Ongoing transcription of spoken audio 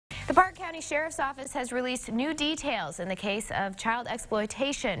County Sheriff's Office has released new details in the case of child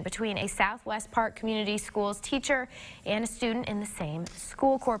exploitation between a Southwest Parke Community Schools teacher and a student in the same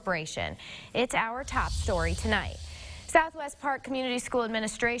school corporation. It's our top story tonight. Southwest Parke Community School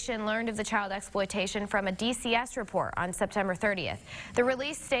Administration learned of the child exploitation from a DCS report on September 30th. The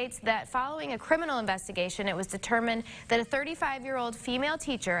release states that following a criminal investigation, it was determined that a 35-year-old female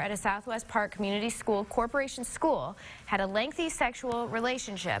teacher at a Southwest Parke Community School Corporation school had a lengthy sexual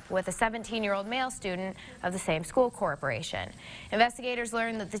relationship with a 17-year-old male student of the same school corporation. Investigators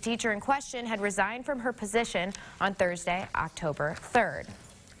learned that the teacher in question had resigned from her position on Thursday, October 3rd.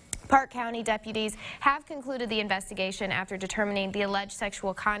 Parke County deputies have concluded the investigation after determining the alleged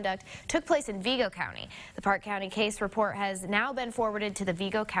sexual conduct took place in Vigo County. The Parke County case report has now been forwarded to the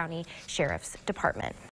Vigo County Sheriff's Department.